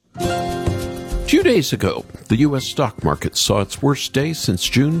2 days ago, the U.S. stock market saw its worst day since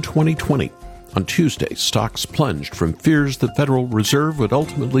June 2020. On Tuesday, stocks plunged from fears the Federal Reserve would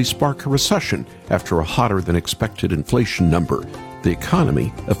ultimately spark a recession after a hotter-than-expected inflation number. The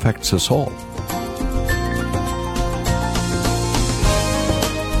economy affects us all.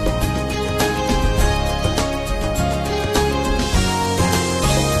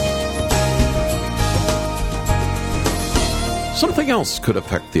 Something else could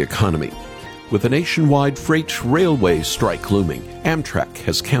affect the economy. With a nationwide freight railway strike looming, Amtrak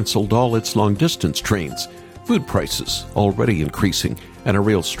has canceled all its long-distance trains. Food prices already increasing, and a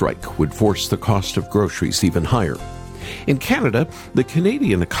rail strike would force the cost of groceries even higher. In Canada, the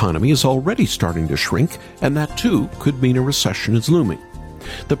Canadian economy is already starting to shrink, and that too could mean a recession is looming.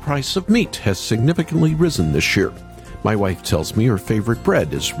 The price of meat has significantly risen this year. My wife tells me her favorite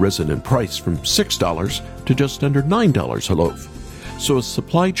bread has risen in price from $6 to just under $9 a loaf. So as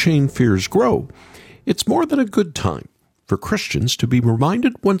supply chain fears grow, it's more than a good time for Christians to be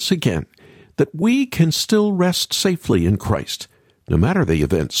reminded once again that we can still rest safely in Christ, no matter the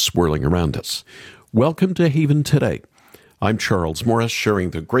events swirling around us. Welcome to Haven Today. I'm Charles Morris,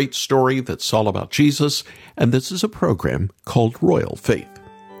 sharing the great story that's all about Jesus, and this is a program called Royal Faith.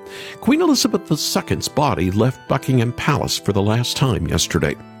 Queen Elizabeth II's body left Buckingham Palace for the last time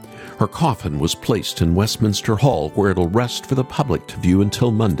yesterday. Her coffin was placed in Westminster Hall, where it'll rest for the public to view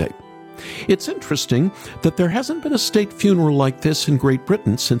until Monday. It's interesting that there hasn't been a state funeral like this in Great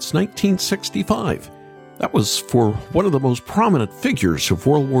Britain since 1965. That was for one of the most prominent figures of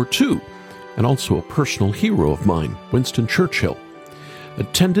World War II, and also a personal hero of mine, Winston Churchill.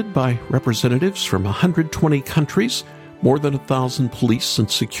 Attended by representatives from 120 countries, more than 1,000 police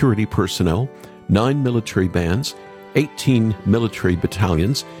and security personnel, 9 military bands, 18 military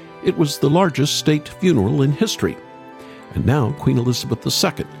battalions, it was the largest state funeral in history. And now Queen Elizabeth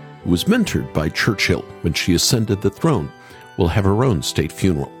II, who was mentored by Churchill when she ascended the throne, will have her own state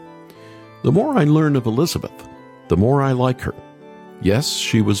funeral. The more I learn of Elizabeth, the more I like her. Yes,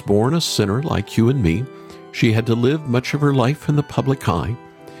 she was born a sinner like you and me. She had to live much of her life in the public eye.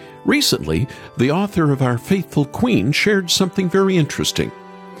 Recently, the author of Our Faithful Queen shared something very interesting.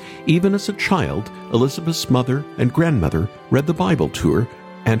 Even as a child, Elizabeth's mother and grandmother read the Bible to her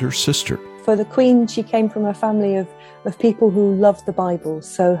and her sister. For the Queen, she came from a family of people who loved the Bible.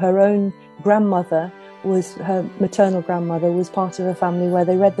 So her own grandmother her maternal grandmother was part of a family where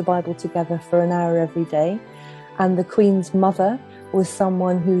they read the Bible together for an hour every day. And the Queen's mother was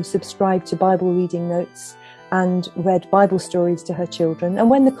someone who subscribed to Bible reading notes and read Bible stories to her children. And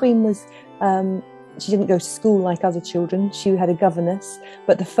when the Queen was, she didn't go to school like other children. She had a governess,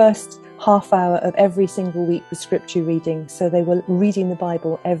 but the first half hour of every single week was scripture reading. So they were reading the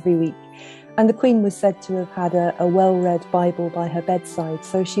Bible every week. And the Queen was said to have had a well-read Bible by her bedside.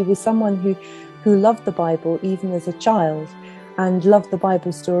 So she was someone who loved the Bible even as a child, and loved the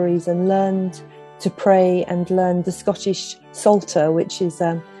Bible stories and learned to pray and learned the Scottish Psalter, which is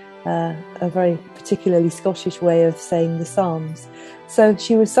a very particularly Scottish way of saying the Psalms. So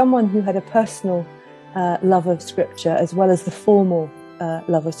she was someone who had a personal love of Scripture as well as the formal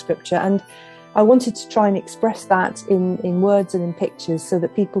love of Scripture. And I wanted to try and express that in words and in pictures so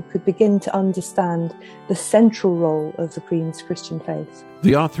that people could begin to understand the central role of the Queen's Christian faith.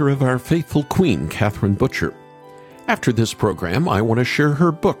 The author of Our Faithful Queen, Catherine Butcher. After this program, I want to share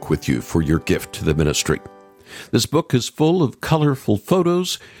her book with you for your gift to the ministry. This book is full of colorful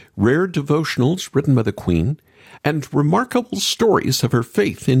photos, rare devotionals written by the Queen, and remarkable stories of her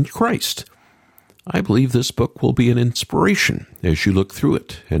faith in Christ. I believe this book will be an inspiration as you look through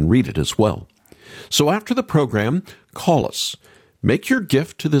it and read it as well. So after the program, call us. Make your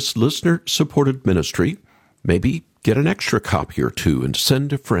gift to this listener-supported ministry. Maybe get an extra copy or two and send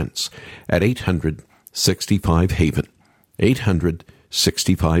to friends at 800-65-HAVEN,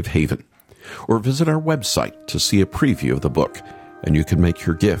 800-65-HAVEN. Or visit our website to see a preview of the book, and you can make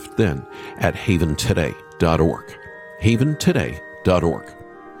your gift then at haventoday.org, haventoday.org.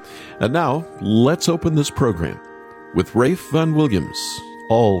 And now, let's open this program with Rafe Van Williams,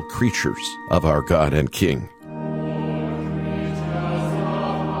 All Creatures of Our God and King.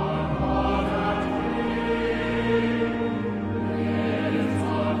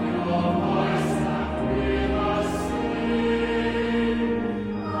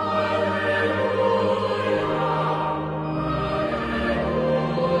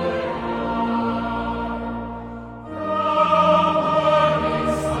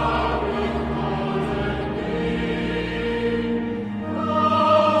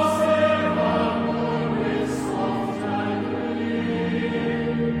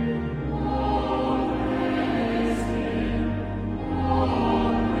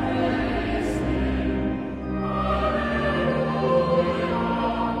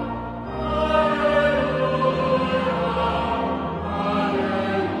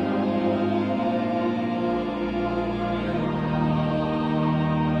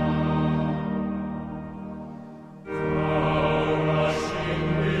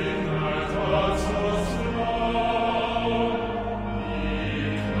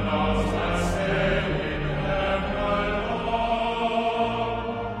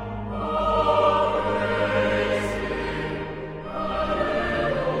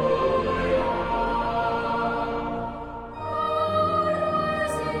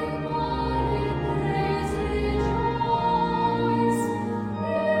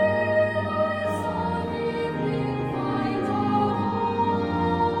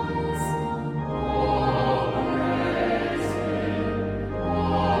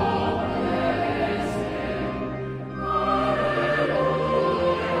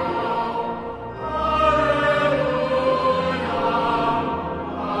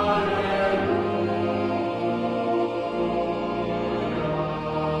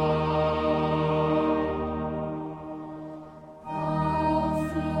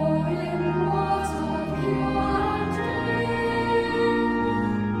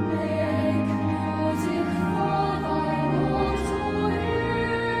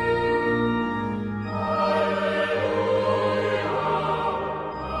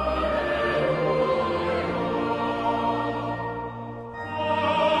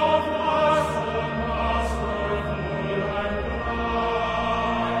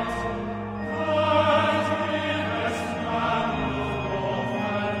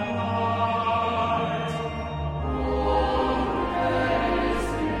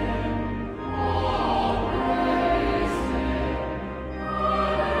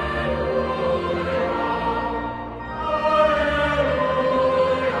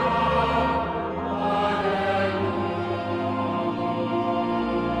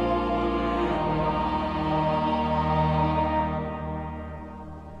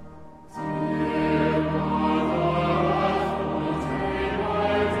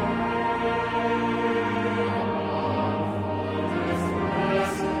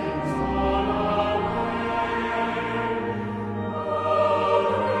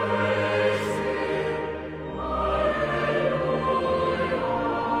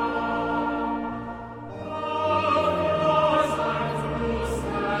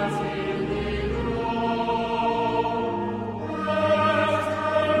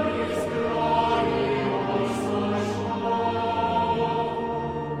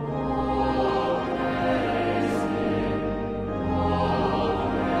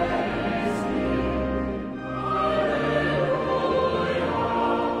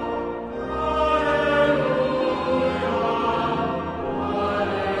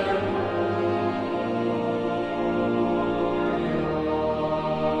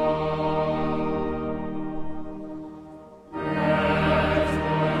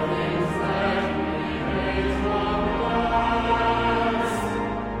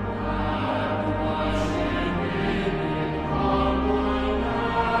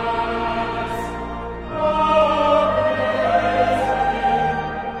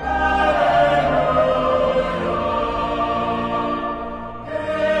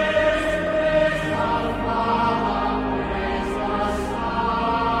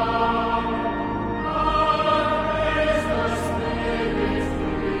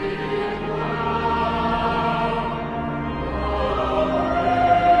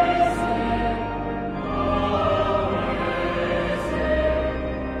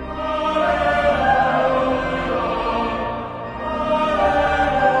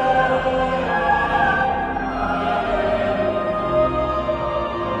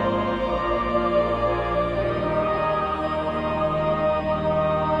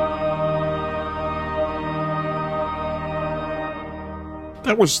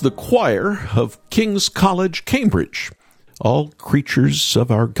 That was the choir of King's College, Cambridge, all creatures of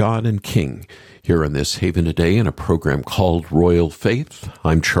our God and King, here on this Haven Today in a program called Royal Faith.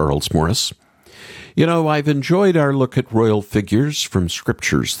 I'm Charles Morris. You know, I've enjoyed our look at royal figures from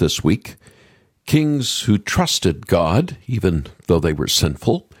scriptures this week. Kings who trusted God, even though they were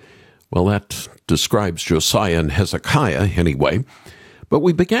sinful. Well, that describes Josiah and Hezekiah anyway. But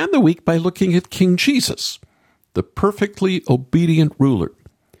we began the week by looking at King Jesus, the perfectly obedient ruler.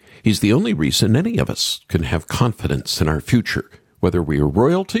 He's the only reason any of us can have confidence in our future, whether we are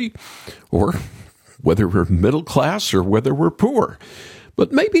royalty or whether we're middle class or whether we're poor.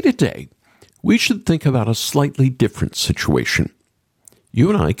 But maybe today we should think about a slightly different situation. You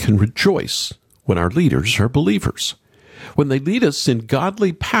and I can rejoice when our leaders are believers, when they lead us in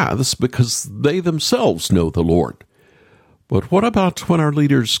godly paths because they themselves know the Lord. But what about when our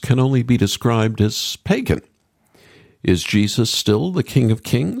leaders can only be described as pagan? Is Jesus still the King of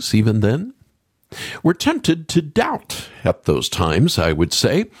Kings even then? We're tempted to doubt at those times, I would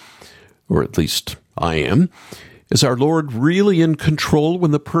say, or at least I am. Is our Lord really in control when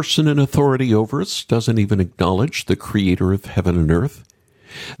the person in authority over us doesn't even acknowledge the Creator of heaven and earth?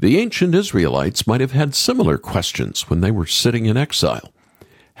 The ancient Israelites might have had similar questions when they were sitting in exile.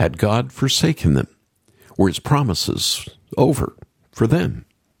 Had God forsaken them? Were his promises over for them?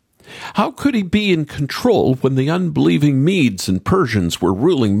 How could he be in control when the unbelieving Medes and Persians were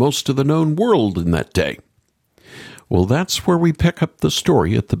ruling most of the known world in that day? Well, that's where we pick up the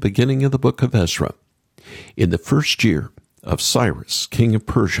story at the beginning of the book of Ezra. In the first year of Cyrus, king of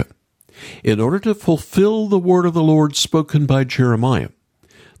Persia, in order to fulfill the word of the Lord spoken by Jeremiah,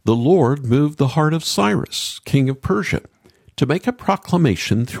 the Lord moved the heart of Cyrus, king of Persia, to make a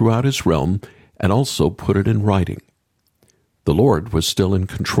proclamation throughout his realm and also put it in writing. The Lord was still in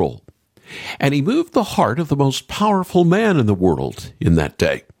control, and he moved the heart of the most powerful man in the world in that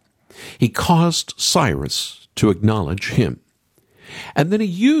day. He caused Cyrus to acknowledge him, and then he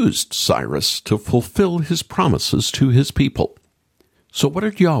used Cyrus to fulfill his promises to his people. So what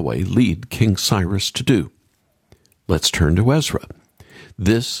did Yahweh lead King Cyrus to do? Let's turn to Ezra.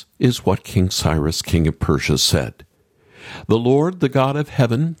 This is what King Cyrus, king of Persia, said. The Lord, the God of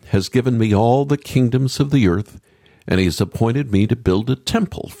heaven, has given me all the kingdoms of the earth, and he has appointed me to build a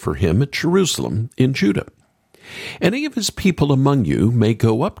temple for him at Jerusalem in Judah. Any of his people among you may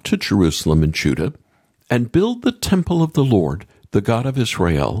go up to Jerusalem in Judah and build the temple of the Lord, the God of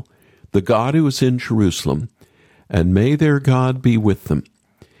Israel, the God who is in Jerusalem, and may their God be with them.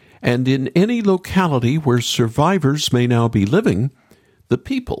 And in any locality where survivors may now be living, the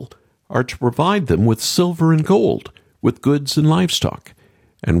people are to provide them with silver and gold, with goods and livestock,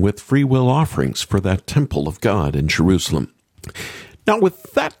 and with freewill offerings for that temple of God in Jerusalem. Now,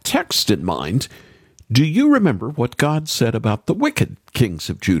 with that text in mind, do you remember what God said about the wicked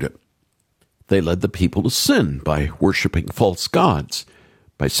kings of Judah? They led the people to sin by worshiping false gods,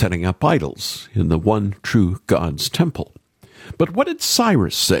 by setting up idols in the one true God's temple. But what did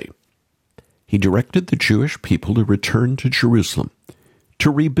Cyrus say? He directed the Jewish people to return to Jerusalem, to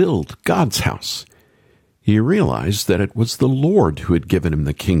rebuild God's house. He realized that it was the Lord who had given him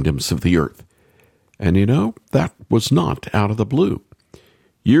the kingdoms of the earth. And you know, that was not out of the blue.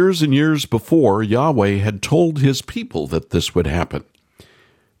 Years and years before, Yahweh had told his people that this would happen.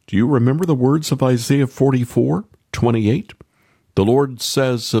 Do you remember the words of Isaiah 44:28? The Lord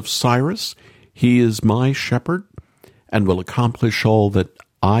says of Cyrus, he is my shepherd and will accomplish all that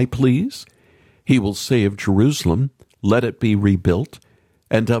I please. He will say of Jerusalem, let it be rebuilt,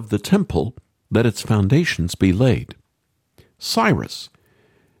 and of the temple, let its foundations be laid. Cyrus,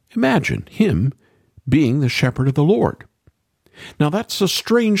 imagine him being the shepherd of the Lord. Now that's a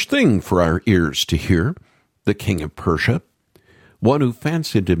strange thing for our ears to hear, the king of Persia, one who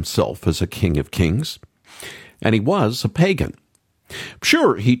fancied himself as a king of kings, and he was a pagan.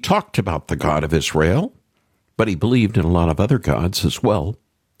 Sure, he talked about the God of Israel, but he believed in a lot of other gods as well.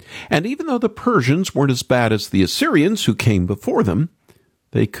 And even though the Persians weren't as bad as the Assyrians who came before them,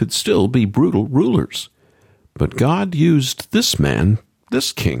 they could still be brutal rulers. But God used this man,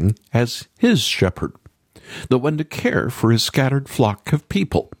 this king, as his shepherd, the one to care for his scattered flock of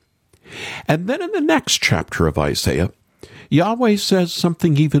people. And then in the next chapter of Isaiah, Yahweh says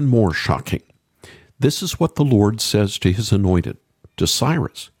something even more shocking. This is what the Lord says to his anointed, to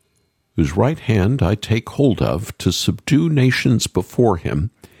Cyrus, whose right hand I take hold of to subdue nations before him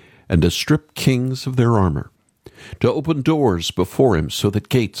and to strip kings of their armor, to open doors before him so that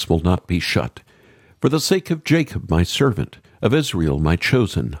gates will not be shut. For the sake of Jacob, my servant, of Israel, my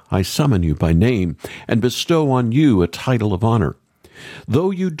chosen, I summon you by name and bestow on you a title of honor. Though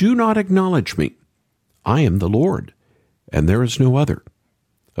you do not acknowledge me, I am the Lord, and there is no other.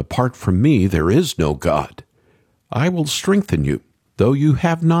 Apart from me, there is no God. I will strengthen you, though you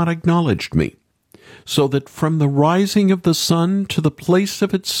have not acknowledged me, so that from the rising of the sun to the place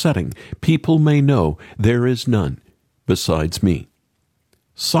of its setting, people may know there is none besides me.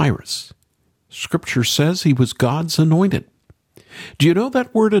 Cyrus. Scripture says he was God's anointed. Do you know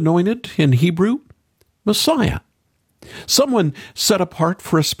that word anointed in Hebrew? Messiah. Someone set apart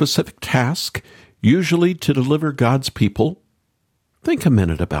for a specific task, usually to deliver God's people. Think a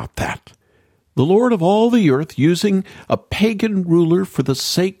minute about that. The Lord of all the earth using a pagan ruler for the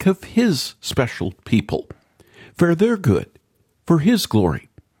sake of his special people, for their good, for his glory.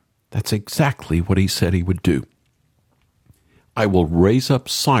 That's exactly what he said he would do. I will raise up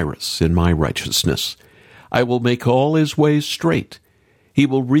Cyrus in my righteousness. I will make all his ways straight. He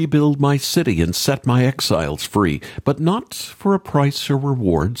will rebuild my city and set my exiles free, but not for a price or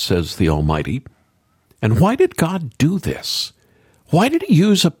reward, says the Almighty. And why did God do this? Why did he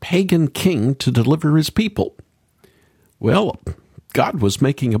use a pagan king to deliver his people? Well, God was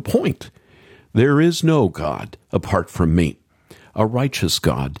making a point. There is no God apart from me, a righteous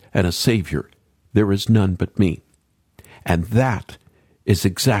God and a Savior. There is none but me. And that is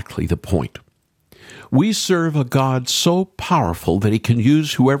exactly the point. We serve a God so powerful that he can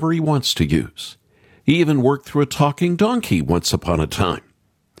use whoever he wants to use. He even worked through a talking donkey once upon a time.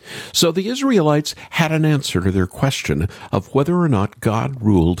 So the Israelites had an answer to their question of whether or not God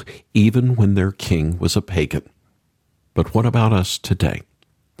ruled even when their king was a pagan. But what about us today?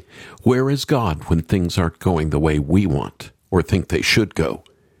 Where is God when things aren't going the way we want or think they should go?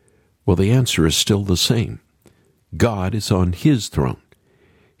 Well, the answer is still the same. God is on his throne.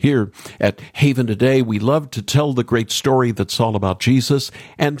 Here at Haven Today, we love to tell the great story that's all about Jesus,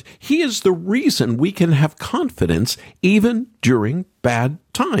 and he is the reason we can have confidence even during bad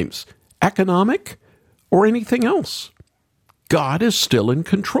times, economic or anything else. God is still in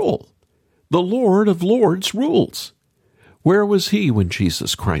control. The Lord of Lords rules. Where was he when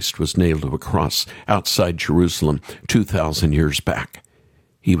Jesus Christ was nailed to a cross outside Jerusalem 2,000 years back?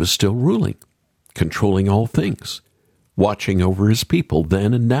 He was still ruling, controlling all things, watching over his people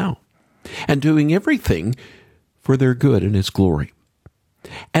then and now, and doing everything for their good and his glory.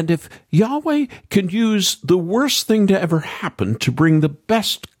 And if Yahweh can use the worst thing to ever happen to bring the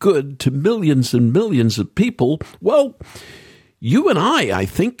best good to millions and millions of people, well, you and I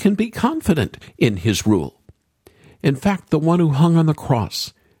think, can be confident in his rule. In fact, the one who hung on the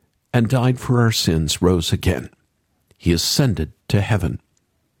cross and died for our sins rose again. He ascended to heaven.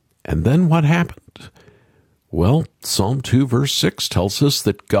 And then what happened? Well, Psalm 2 verse 6 tells us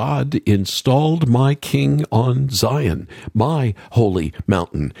that God installed my king on Zion, my holy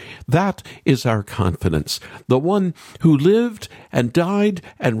mountain. That is our confidence. The one who lived and died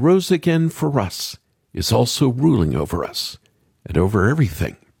and rose again for us is also ruling over us and over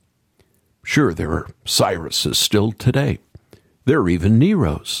everything. Sure, there are Cyruses still today. There are even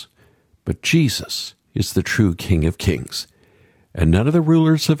Neros. But Jesus is the true King of Kings, and none of the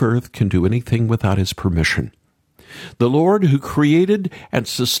rulers of earth can do anything without his permission. The Lord who created and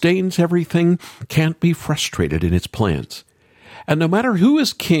sustains everything can't be frustrated in his plans. And no matter who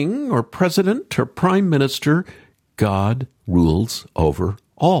is king or president or prime minister, God rules over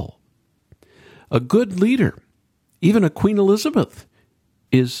all. A good leader, even a Queen Elizabeth,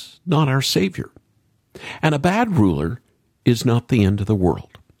 is not our Savior. And a bad ruler is not the end of the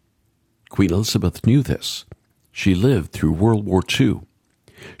world. Queen Elizabeth knew this. She lived through World War II.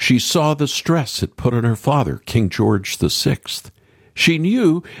 She saw the stress it put on her father, King George VI. She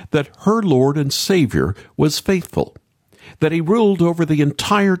knew that her Lord and Savior was faithful, that he ruled over the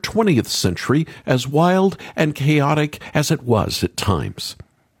entire 20th century, as wild and chaotic as it was at times.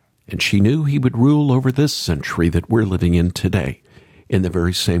 And she knew he would rule over this century that we're living in today in the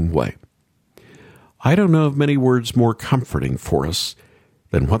very same way. I don't know of many words more comforting for us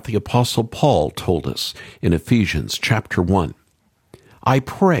than what the Apostle Paul told us in Ephesians chapter 1. I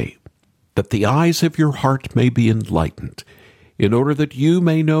pray that the eyes of your heart may be enlightened, in order that you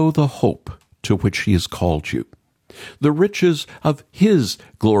may know the hope to which he has called you, the riches of his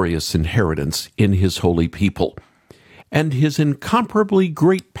glorious inheritance in his holy people, and his incomparably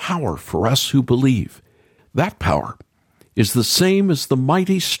great power for us who believe. That power is the same as the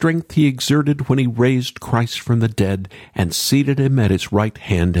mighty strength he exerted when he raised Christ from the dead and seated him at his right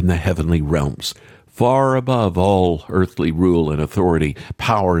hand in the heavenly realms, far above all earthly rule and authority,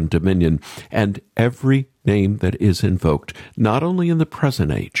 power and dominion, and every name that is invoked, not only in the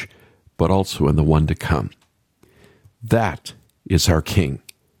present age, but also in the one to come. That is our King,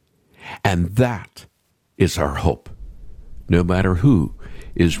 and that is our hope, no matter who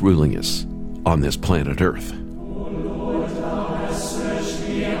is ruling us on this planet Earth. O Lord, thou hast searched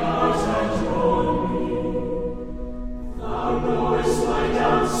me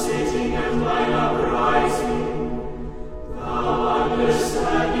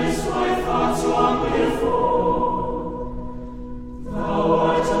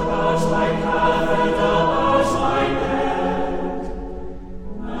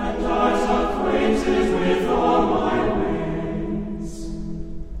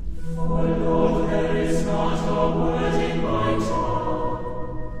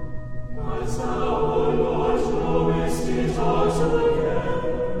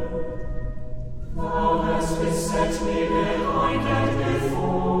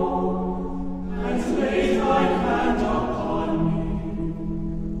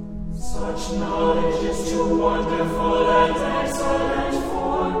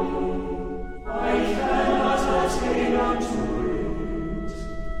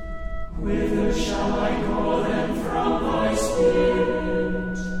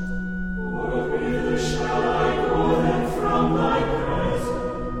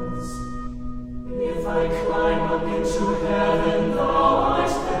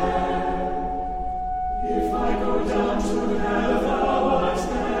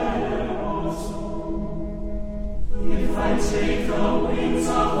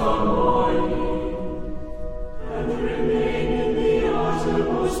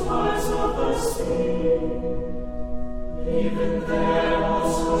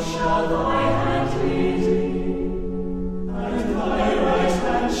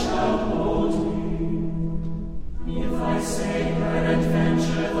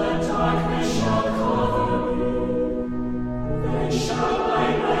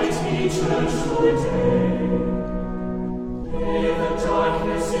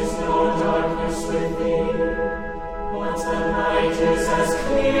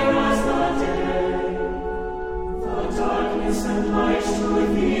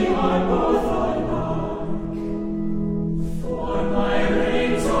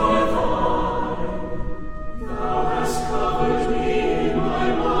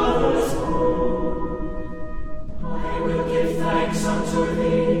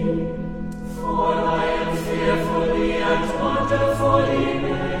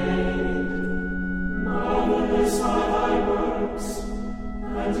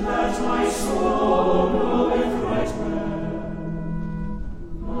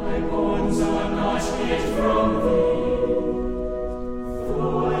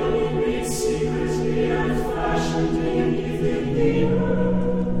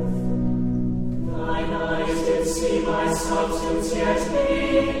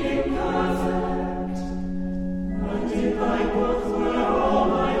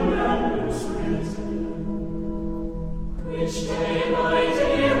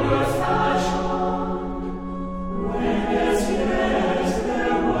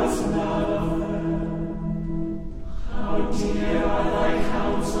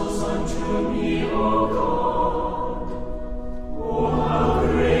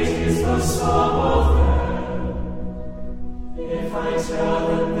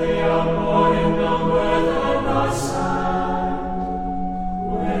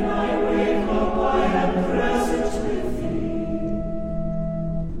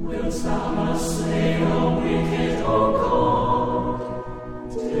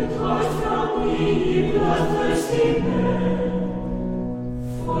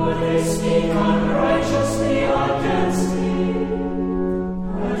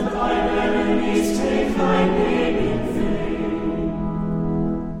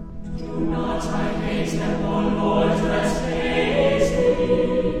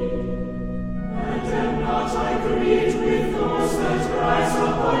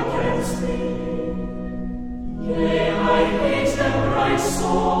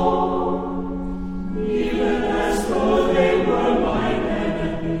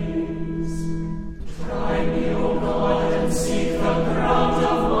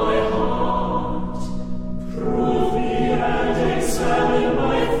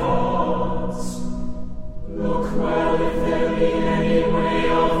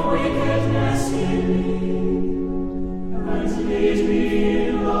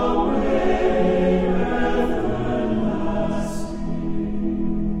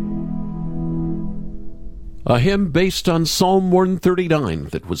A hymn based on Psalm 139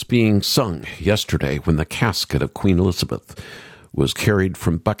 that was being sung yesterday when the casket of Queen Elizabeth was carried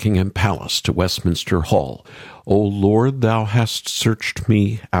from Buckingham Palace to Westminster Hall. O Lord, thou hast searched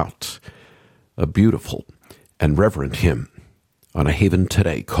me out. A beautiful and reverent hymn on a haven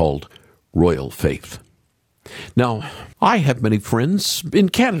today called Royal Faith. Now, I have many friends in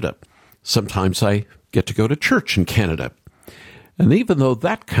Canada. Sometimes I get to go to church in Canada. And even though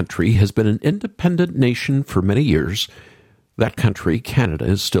that country has been an independent nation for many years, that country, Canada,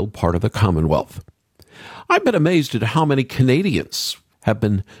 is still part of the Commonwealth. I've been amazed at how many Canadians have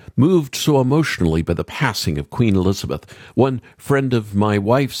been moved so emotionally by the passing of Queen Elizabeth. One friend of my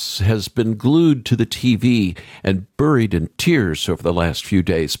wife's has been glued to the TV and buried in tears over the last few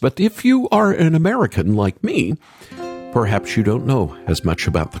days. But if you are an American like me, perhaps you don't know as much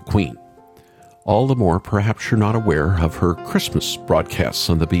about the Queen. All the more, perhaps you're not aware of her Christmas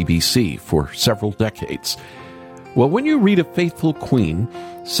broadcasts on the BBC for several decades. Well, when you read A Faithful Queen,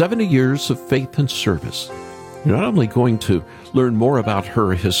 70 Years of Faith and Service, you're not only going to learn more about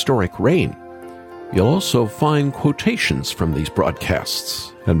her historic reign, you'll also find quotations from these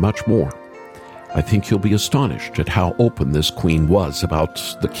broadcasts and much more. I think you'll be astonished at how open this queen was about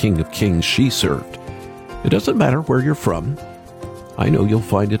the King of Kings she served. It doesn't matter where you're from. I know you'll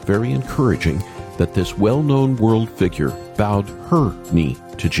find it very encouraging that this well-known world figure bowed her knee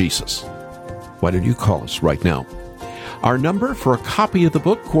to Jesus. Why don't you call us right now? Our number for a copy of the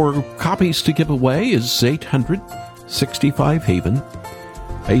book or copies to give away is 800-65-HAVEN.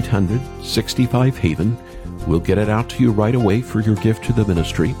 800-65-HAVEN. We'll get it out to you right away for your gift to the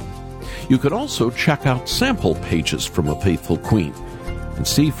ministry. You could also check out sample pages from A Faithful Queen and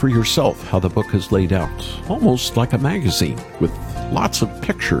see for yourself how the book is laid out, almost like a magazine with lots of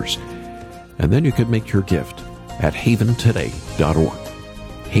pictures. And then you can make your gift at haventoday.org.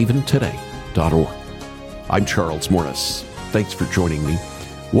 haventoday.org. I'm Charles Morris. Thanks for joining me.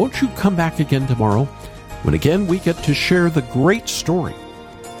 Won't you come back again tomorrow when again we get to share the great story?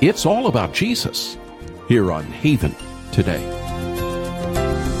 It's all about Jesus here on Haven Today.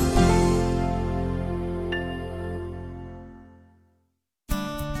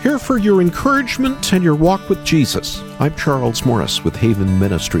 Here for your encouragement and your walk with Jesus. I'm Charles Morris with Haven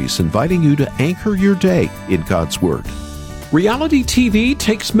Ministries, inviting you to anchor your day in God's Word. Reality TV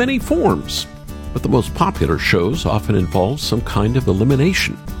takes many forms, but the most popular shows often involve some kind of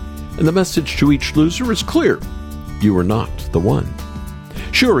elimination. And the message to each loser is clear. You are not the one.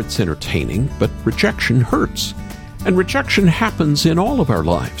 Sure, it's entertaining, but rejection hurts. And rejection happens in all of our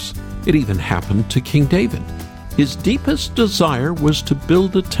lives. It even happened to King David. His deepest desire was to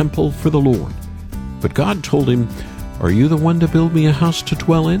build a temple for the Lord. But God told him, "Are you the one to build me a house to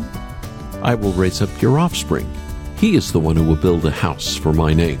dwell in? I will raise up your offspring. He is the one who will build a house for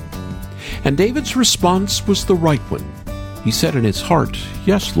my name." And David's response was the right one. He said in his heart,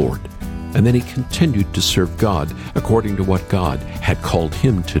 "Yes, Lord." And then he continued to serve God according to what God had called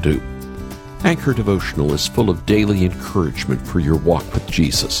him to do. Anchor Devotional is full of daily encouragement for your walk with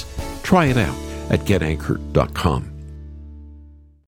Jesus. Try it out at getanchored.com.